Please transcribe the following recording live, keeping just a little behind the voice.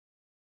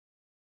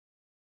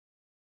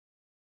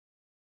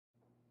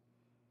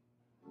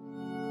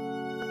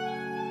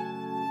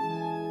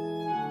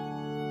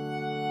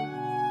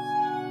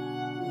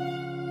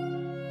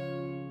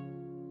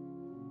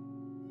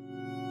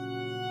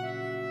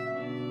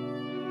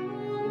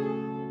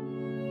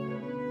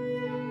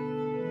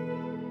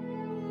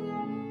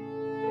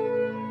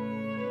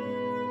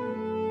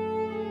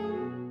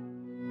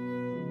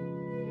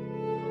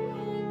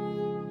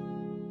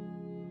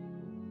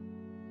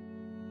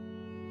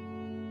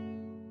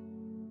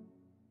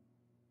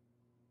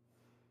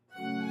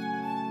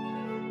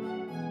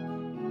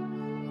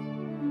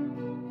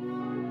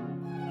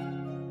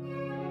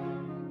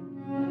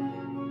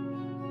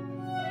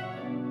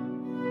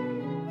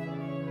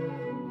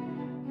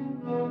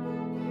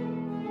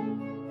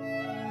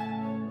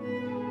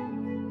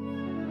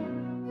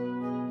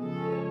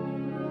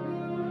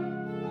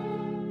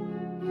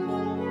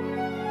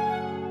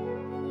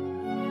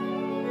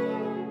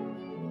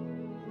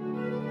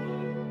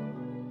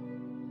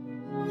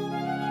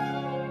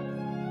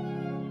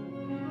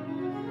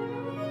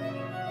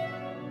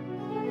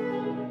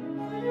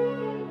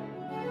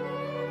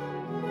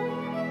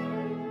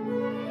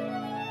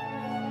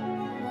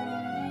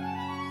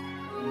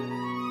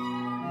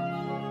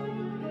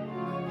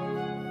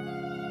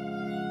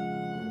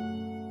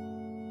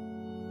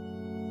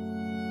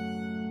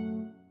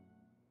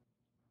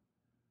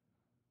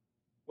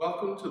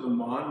Welcome to the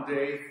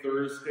Maundy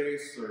Thursday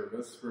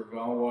service for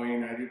Valois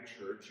United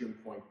Church in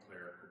Pointe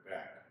Claire,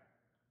 Quebec.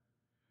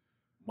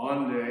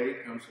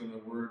 Maundy comes from the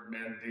word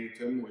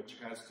mandatum, which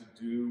has to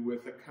do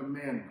with a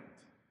commandment.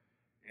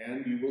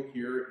 And you will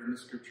hear in the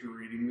scripture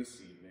reading this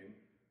evening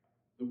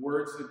the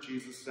words that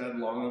Jesus said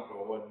long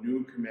ago, "A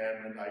new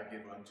commandment I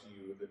give unto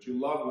you, that you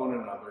love one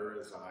another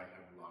as I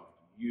have loved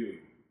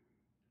you."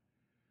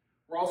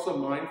 We're also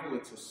mindful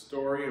it's a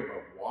story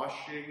about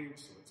washing,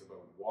 so it's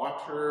about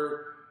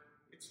water.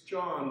 It's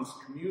John's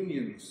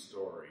communion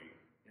story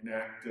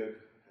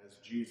enacted as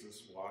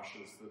Jesus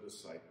washes the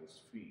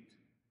disciples' feet.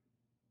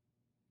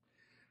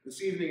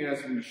 This evening,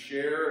 as we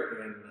share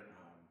in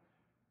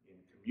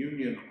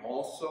communion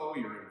also,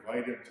 you're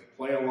invited to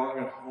play along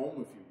at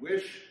home if you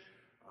wish.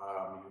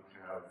 You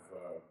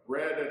have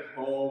bread at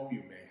home,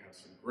 you may have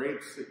some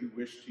grapes that you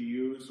wish to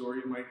use, or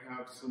you might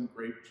have some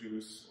grape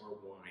juice or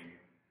wine.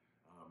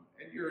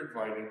 And you're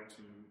invited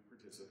to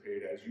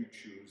participate as you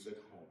choose at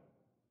home.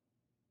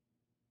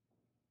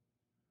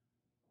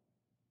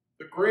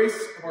 The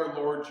grace of our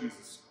Lord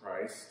Jesus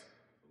Christ,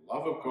 the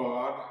love of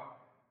God,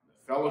 and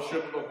the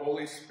fellowship of the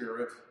Holy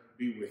Spirit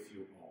be with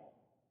you all.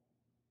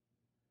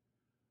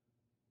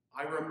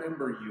 I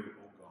remember you,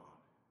 O God,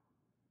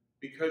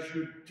 because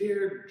you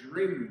dared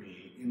dream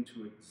me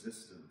into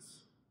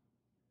existence.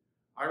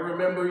 I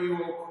remember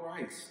you, O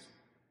Christ,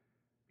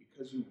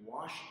 because you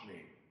washed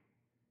me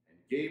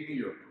and gave me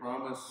your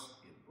promise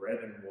in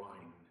bread and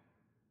wine.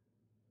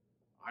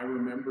 I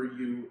remember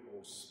you,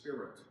 O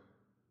Spirit,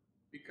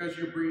 because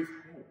you breathe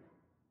hope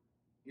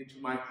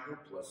into my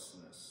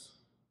hopelessness.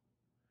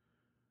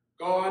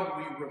 God,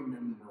 we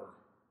remember.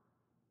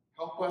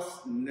 Help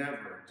us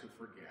never to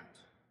forget.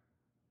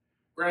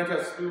 Grant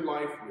us new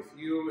life with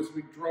you as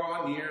we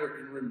draw near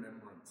in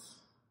remembrance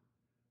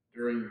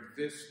during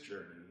this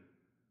journey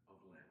of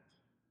Lent.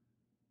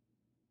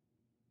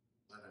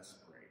 Let us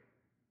pray.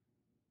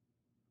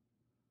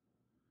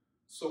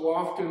 So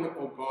often,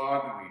 O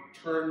God, we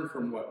turn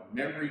from what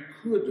memory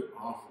could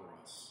offer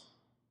us.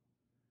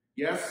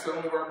 Yes, some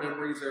of our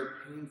memories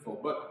are painful,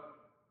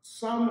 but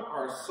some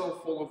are so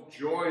full of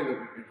joy that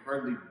we can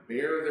hardly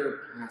bear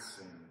their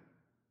passing.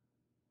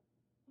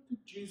 What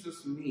did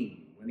Jesus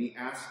mean when he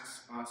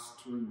asks us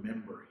to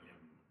remember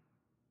him?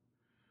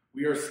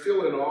 We are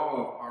still in awe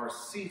of our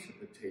seat at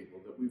the table,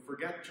 that we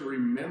forget to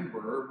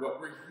remember what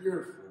we're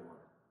here for.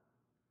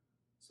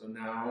 So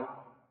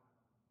now,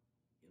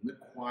 in the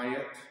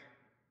quiet,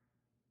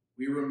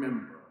 we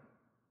remember.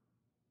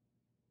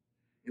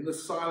 In the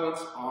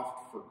silence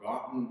oft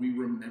forgotten, we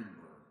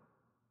remember.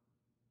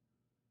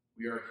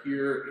 We are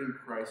here in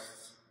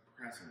Christ's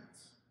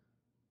presence.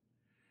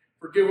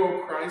 Forgive,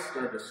 O Christ,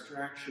 our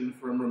distraction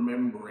from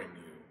remembering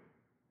you.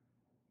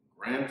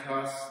 Grant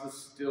us the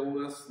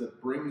stillness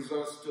that brings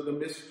us to the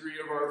mystery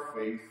of our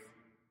faith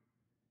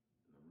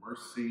and the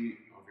mercy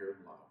of your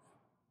love.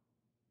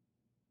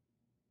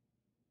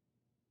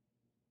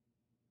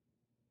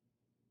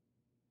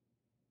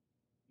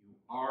 You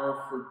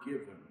are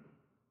forgiven.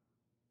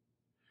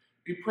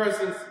 Be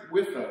present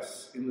with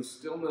us in the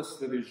stillness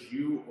that is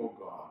you, O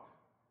God.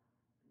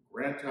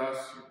 Grant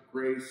us your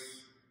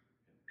grace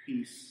and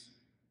peace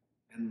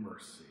and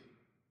mercy.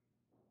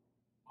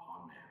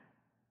 Amen.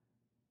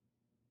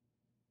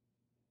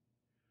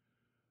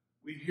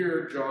 We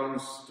hear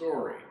John's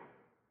story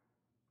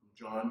from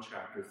John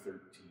chapter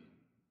 13.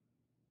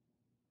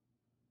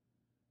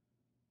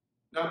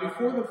 Now,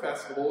 before the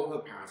festival of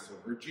the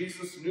Passover,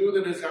 Jesus knew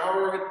that his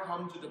hour had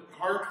come to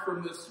depart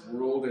from this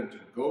world and to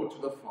go to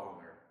the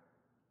Father.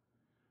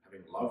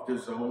 Having loved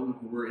his own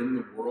who were in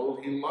the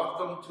world, he loved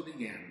them to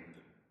the end.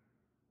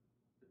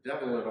 The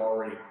devil had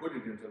already put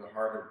it into the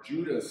heart of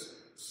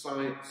Judas,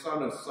 son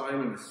of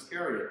Simon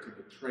Iscariot, to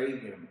betray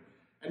him.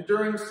 And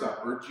during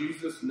supper,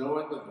 Jesus,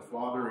 knowing that the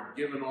Father had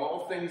given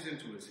all things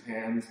into his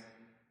hands,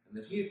 and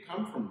that he had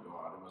come from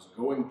God and was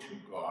going to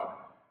God,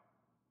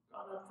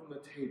 got up from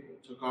the table,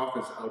 took off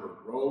his outer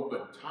robe,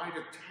 and tied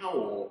a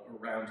towel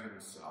around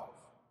himself.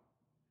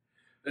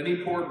 Then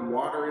he poured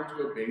water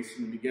into a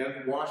basin and began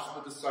to wash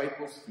the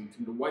disciples' feet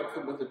and to wipe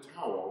them with a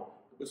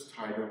towel that was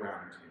tied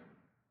around him.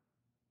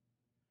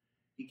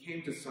 He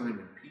came to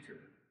Simon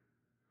Peter,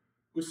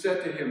 who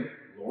said to him,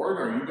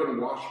 "Lord, are you going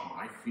to wash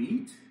my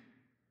feet?"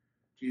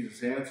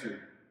 Jesus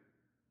answered,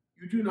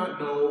 "You do not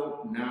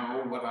know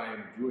now what I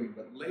am doing,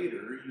 but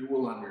later you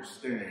will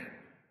understand."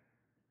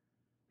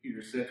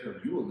 Peter said to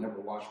him, "You will never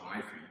wash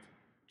my feet."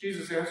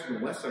 Jesus answered,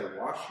 "Unless I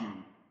wash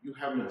you, you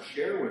have no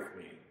share with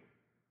me."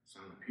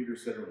 Simon Peter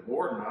said to him,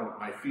 "Lord, not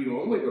my feet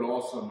only, but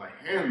also my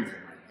hands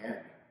and my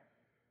head."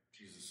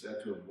 Jesus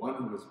said to him, "One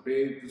who is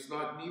bathed does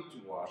not need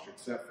to wash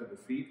except for the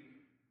feet,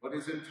 but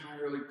is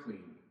entirely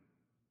clean.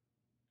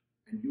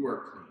 And you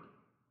are clean,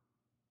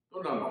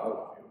 though not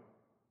all of you."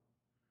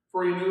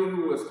 For he knew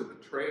who was to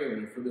betray him,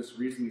 and for this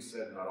reason he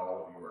said, "Not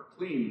all of you are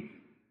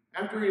clean."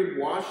 After he had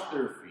washed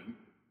their feet,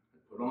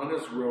 and put on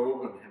his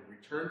robe, and had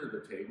returned to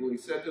the table, he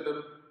said to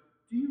them,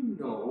 "Do you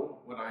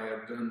know what I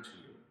have done to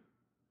you?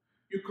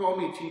 You call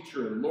me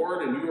teacher and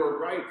Lord, and you are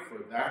right, for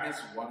that is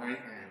what I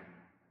am.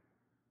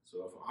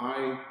 So if I,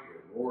 your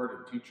Lord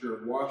and teacher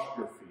have washed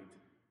your feet,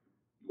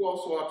 you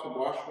also ought to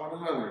wash one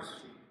another's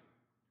feet.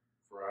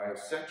 For I have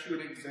set you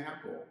an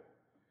example,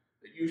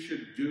 that you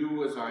should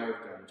do as I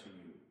have done to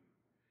you.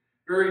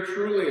 Very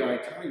truly, I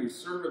tell you,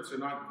 servants are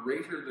not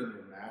greater than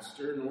their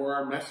master, nor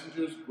are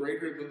messengers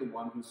greater than the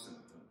one who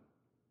sent them.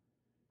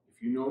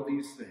 If you know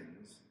these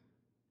things,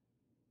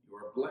 you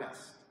are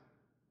blessed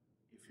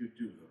if you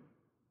do them.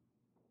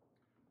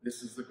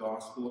 This is the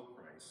gospel of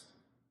Christ.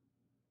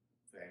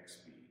 Thanks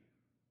be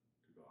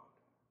to God.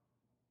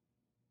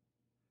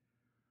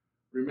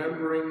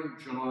 Remembering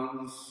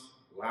John's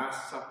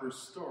Last Supper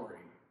story,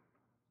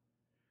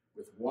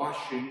 with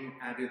washing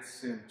at its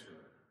center,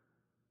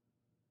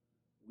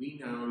 we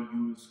now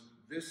use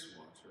this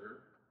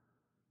water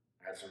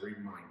as a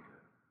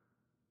reminder.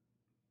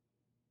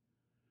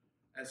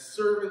 As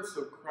servants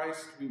of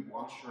Christ, we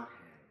wash our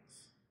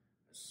hands.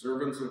 As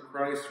servants of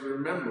Christ,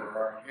 remember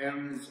our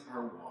hands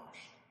are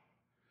washed.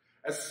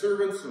 As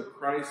servants of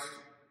Christ,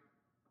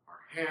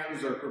 our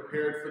hands are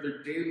prepared for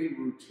their daily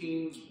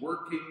routines,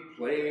 working,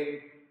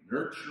 playing,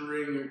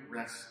 nurturing,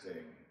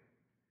 resting.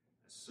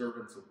 As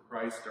servants of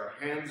Christ, our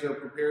hands are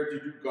prepared to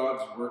do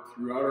God's work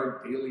throughout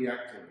our daily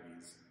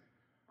activities.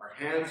 Our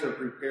hands are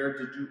prepared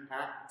to do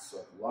acts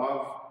of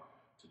love,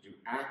 to do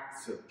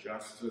acts of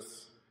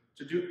justice,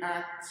 to do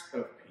acts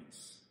of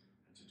peace,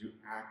 and to do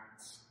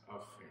acts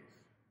of faith.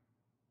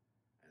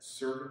 As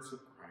servants of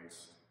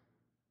Christ,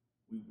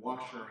 we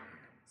wash our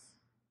hands.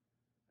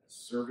 As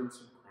servants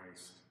of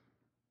Christ,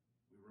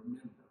 we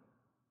remember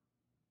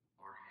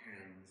our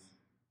hands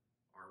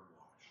are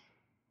washed.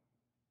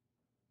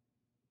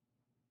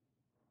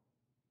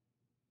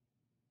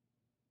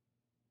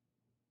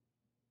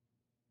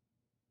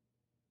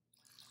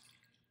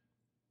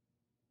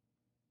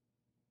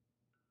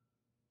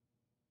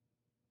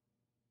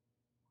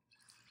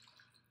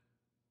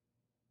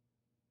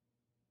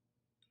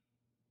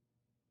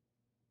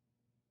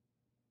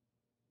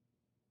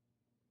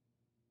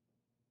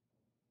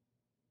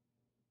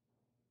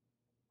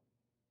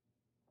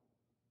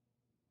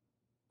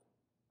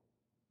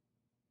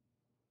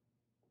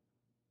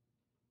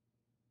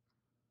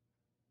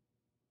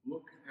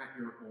 Look at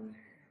your own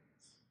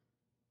hands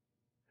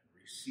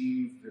and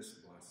receive this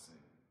blessing.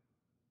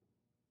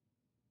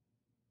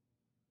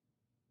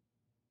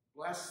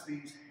 Bless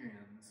these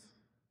hands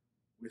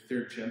with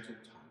their gentle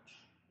touch.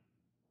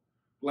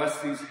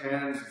 Bless these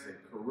hands as they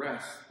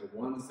caress the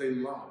ones they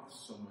love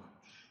so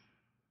much.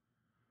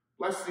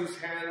 Bless these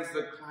hands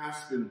that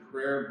clasp in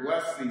prayer.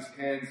 Bless these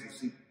hands that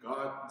seek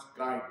God's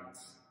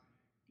guidance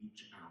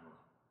each hour.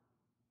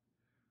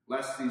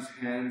 Bless these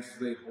hands as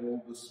they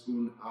hold the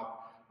spoon up.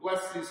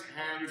 Bless these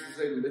hands as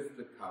they lift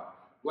the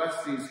cup.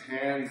 Bless these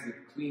hands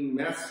that clean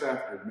mess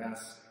after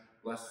mess.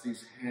 Bless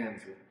these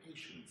hands with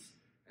patience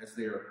as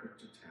they are put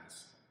to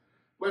test.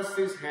 Bless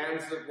these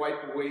hands that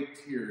wipe away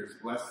tears.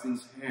 Bless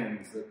these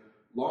hands that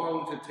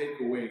long to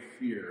take away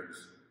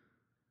fears.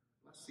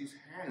 Bless these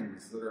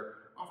hands that are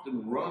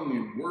often wrung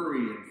in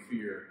worry and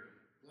fear.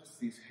 Bless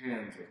these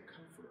hands of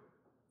comfort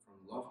from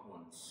loved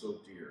ones so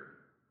dear.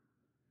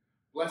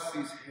 Bless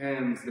these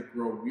hands that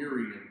grow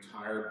weary and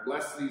tired.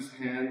 Bless these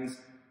hands,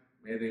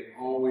 may they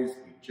always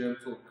be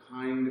gentle,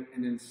 kind,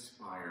 and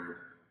inspired.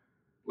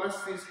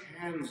 Bless these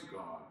hands,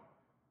 God,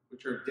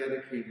 which are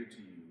dedicated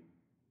to you.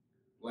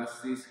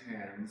 Bless these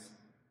hands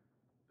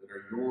that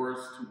are yours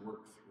to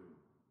work through.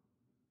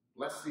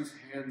 Bless these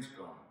hands,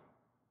 God,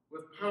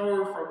 with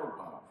power from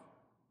above.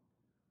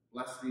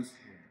 Bless these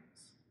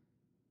hands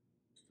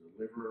to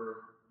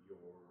deliver your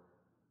love.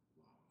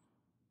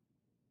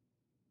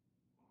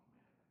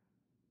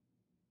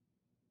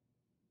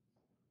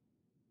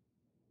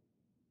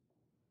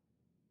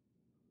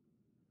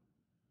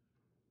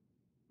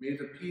 Amen. May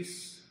the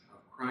peace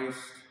of Christ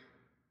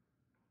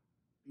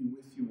be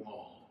with you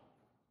all.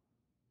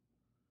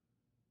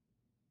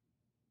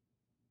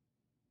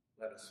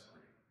 Let us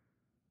pray.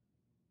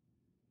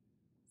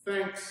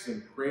 Thanks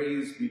and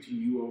praise be to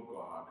you, O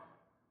God,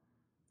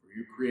 for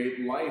you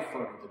create life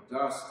out of the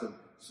dust and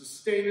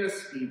sustain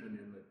us even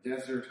in the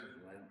desert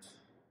of Lent.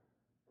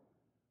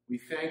 We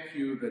thank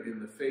you that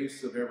in the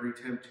face of every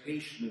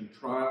temptation and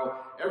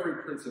trial,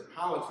 every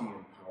principality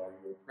and power,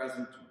 you are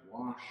present to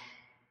wash,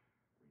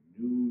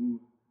 renew,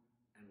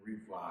 and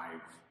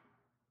revive.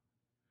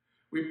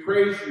 We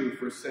praise you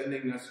for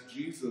sending us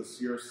Jesus,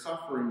 your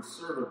suffering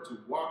servant, to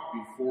walk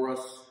before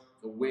us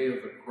the way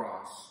of the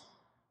cross,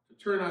 to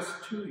turn us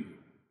to you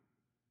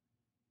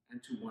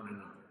and to one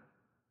another.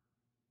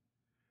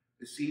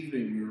 This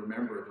evening we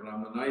remember that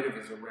on the night of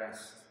his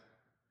arrest,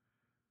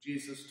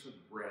 Jesus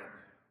took bread,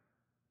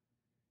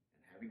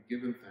 and having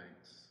given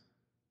thanks,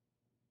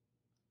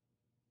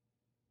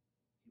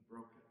 he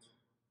broke it.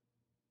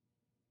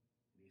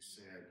 And he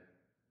said,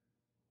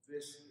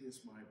 "This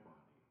is my body."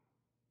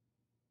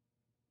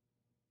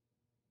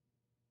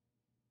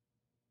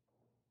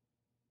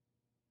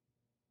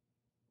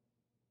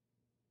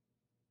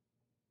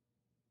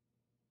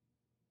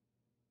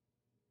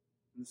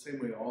 In the same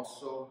way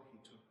also, he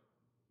took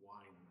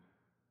wine,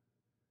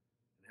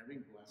 and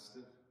having blessed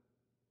it,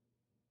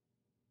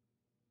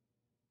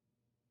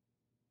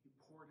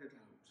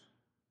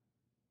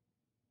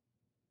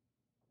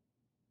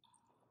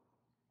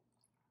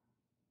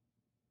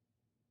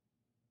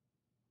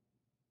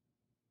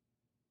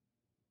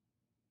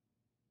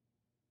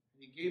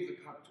 And he gave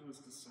the cup to his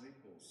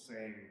disciples,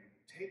 saying,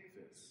 "Take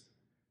this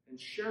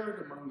and share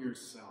it among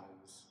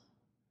yourselves.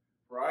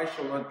 For I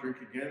shall not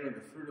drink again of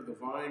the fruit of the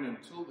vine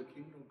until the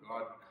kingdom of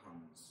God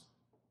comes.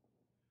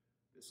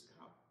 This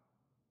cup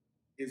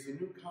is the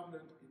new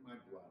covenant in my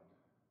blood.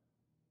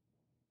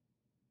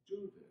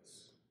 Do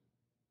this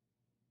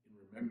in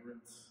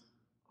remembrance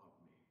of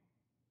me."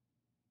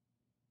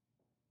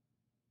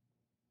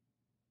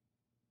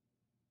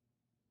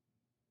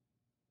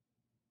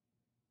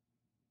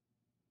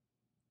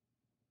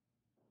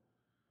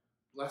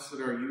 Blessed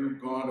are you,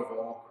 God of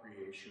all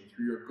creation.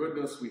 Through your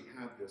goodness we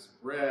have this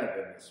bread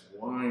and this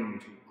wine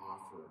to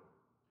offer,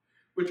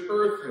 which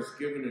earth has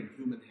given and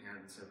human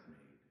hands have made.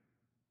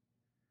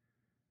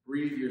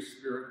 Breathe your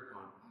Spirit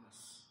upon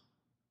us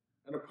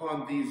and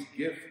upon these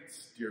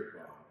gifts, dear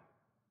God.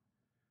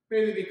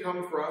 May they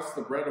become for us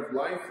the bread of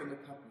life and the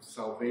cup of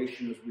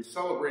salvation as we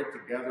celebrate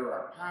together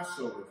our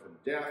Passover from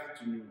death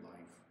to new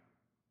life,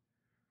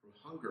 from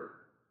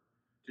hunger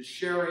to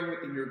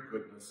sharing in your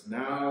goodness,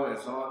 now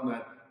as on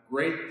that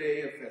great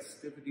day of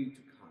festivity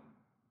to come,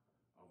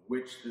 of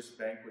which this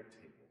banquet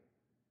table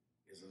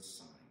is a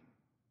sign.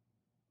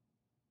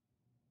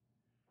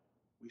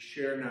 We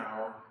share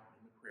now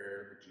in the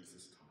prayer that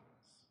Jesus taught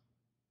us.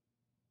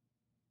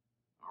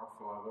 Our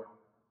Father,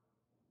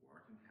 who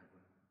art in heaven,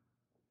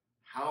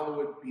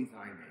 hallowed be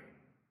thy name.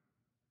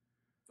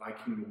 Thy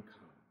kingdom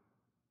come.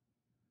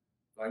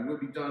 Thy will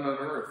be done on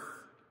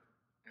earth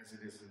as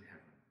it is in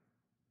heaven.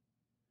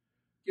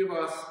 Give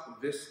us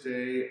this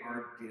day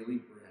our daily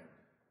bread,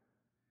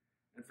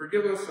 and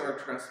forgive us our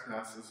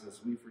trespasses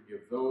as we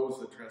forgive those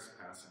that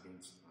trespass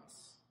against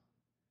us.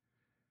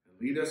 And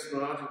lead us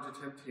not into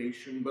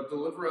temptation, but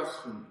deliver us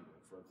from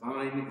evil. For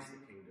thine is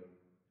the kingdom,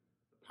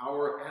 the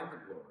power, and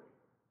the glory,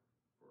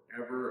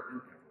 forever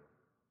and ever.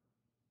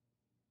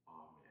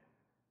 Amen.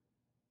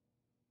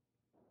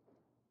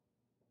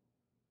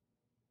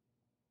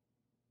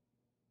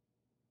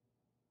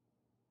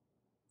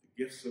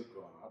 The gifts of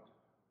God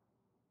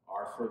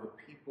are for the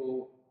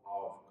people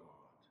of God.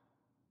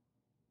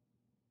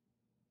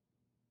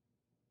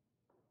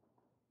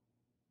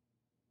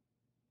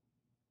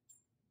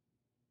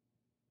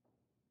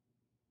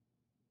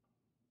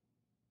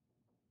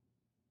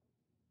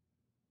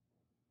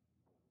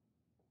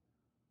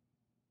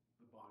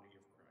 The body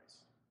of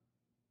Christ.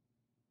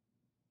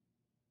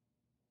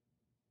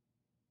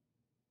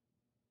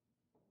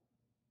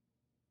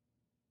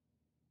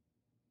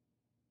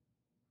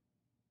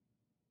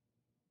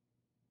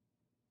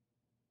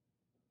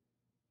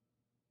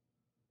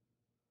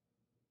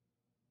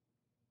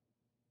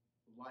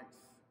 The life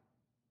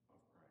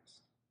of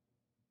Christ.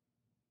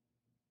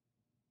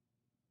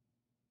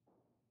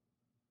 Amen.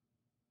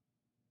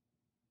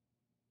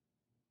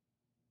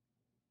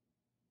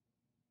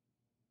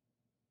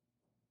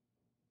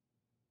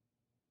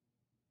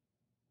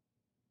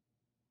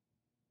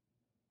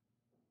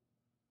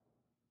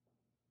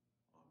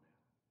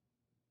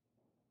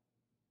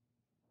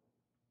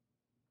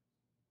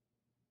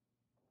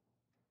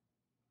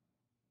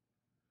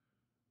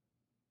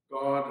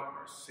 God,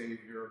 our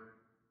Savior,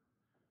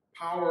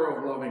 power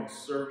of loving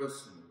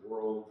service in the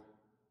world,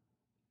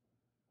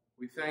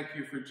 we thank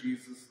you for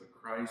Jesus the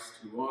Christ,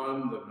 who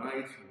on the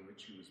night in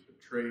which he was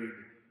betrayed,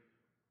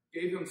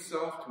 gave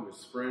himself to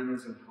his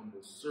friends in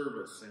humble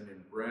service and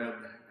in bread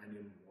and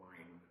in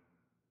wine.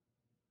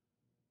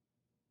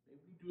 May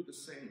we do the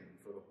same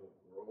for the whole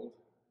world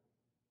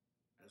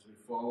as we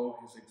follow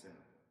his example.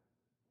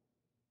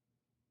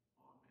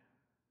 Amen.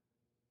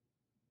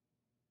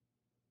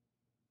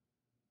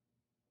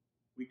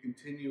 We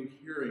continue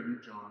hearing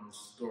John's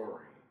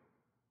story.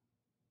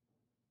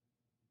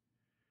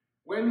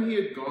 When he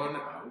had gone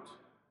out,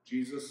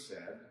 Jesus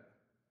said,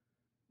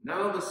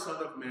 "Now the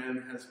Son of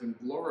Man has been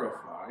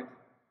glorified,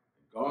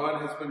 and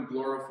God has been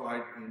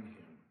glorified in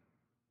him.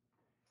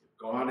 If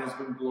God has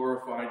been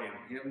glorified in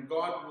him,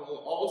 God will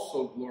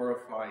also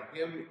glorify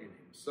him in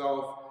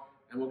himself,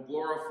 and will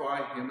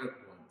glorify him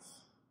at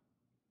once.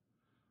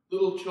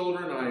 Little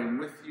children, I am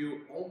with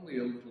you only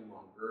a little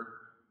longer.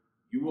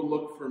 You will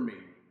look for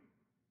me.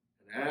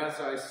 And as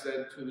I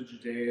said to the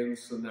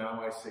Judeans, so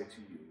now I say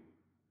to you,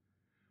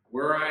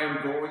 where I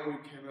am going, you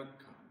cannot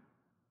come.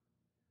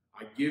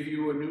 I give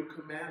you a new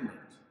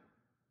commandment,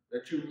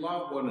 that you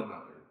love one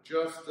another,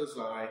 just as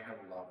I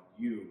have loved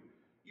you.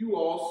 You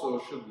also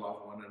should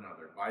love one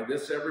another. By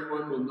this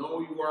everyone will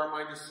know you are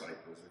my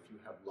disciples, if you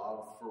have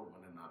love for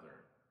one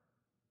another."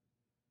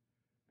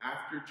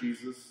 After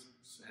Jesus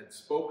had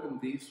spoken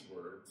these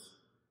words,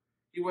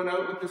 he went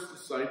out with his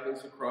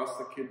disciples across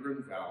the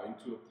Kidron Valley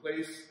to a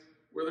place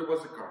where there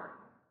was a garden,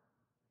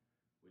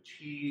 which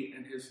he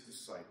and his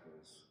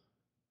disciples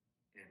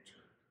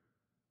entered.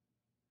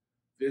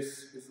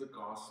 This is the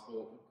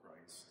gospel of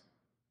Christ.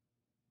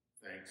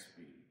 Thanks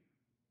be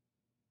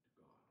to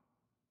God.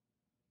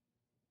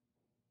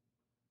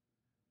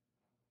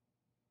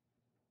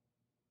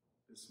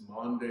 This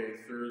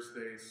Maundy,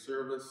 Thursday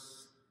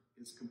service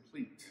is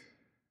complete.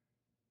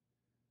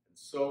 And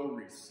so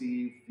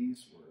receive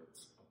these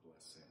words of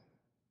blessing.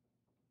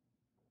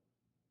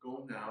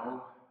 Go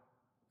now,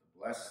 the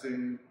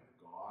blessing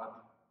of God,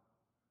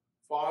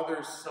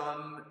 Father,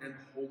 Son, and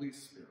Holy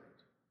Spirit,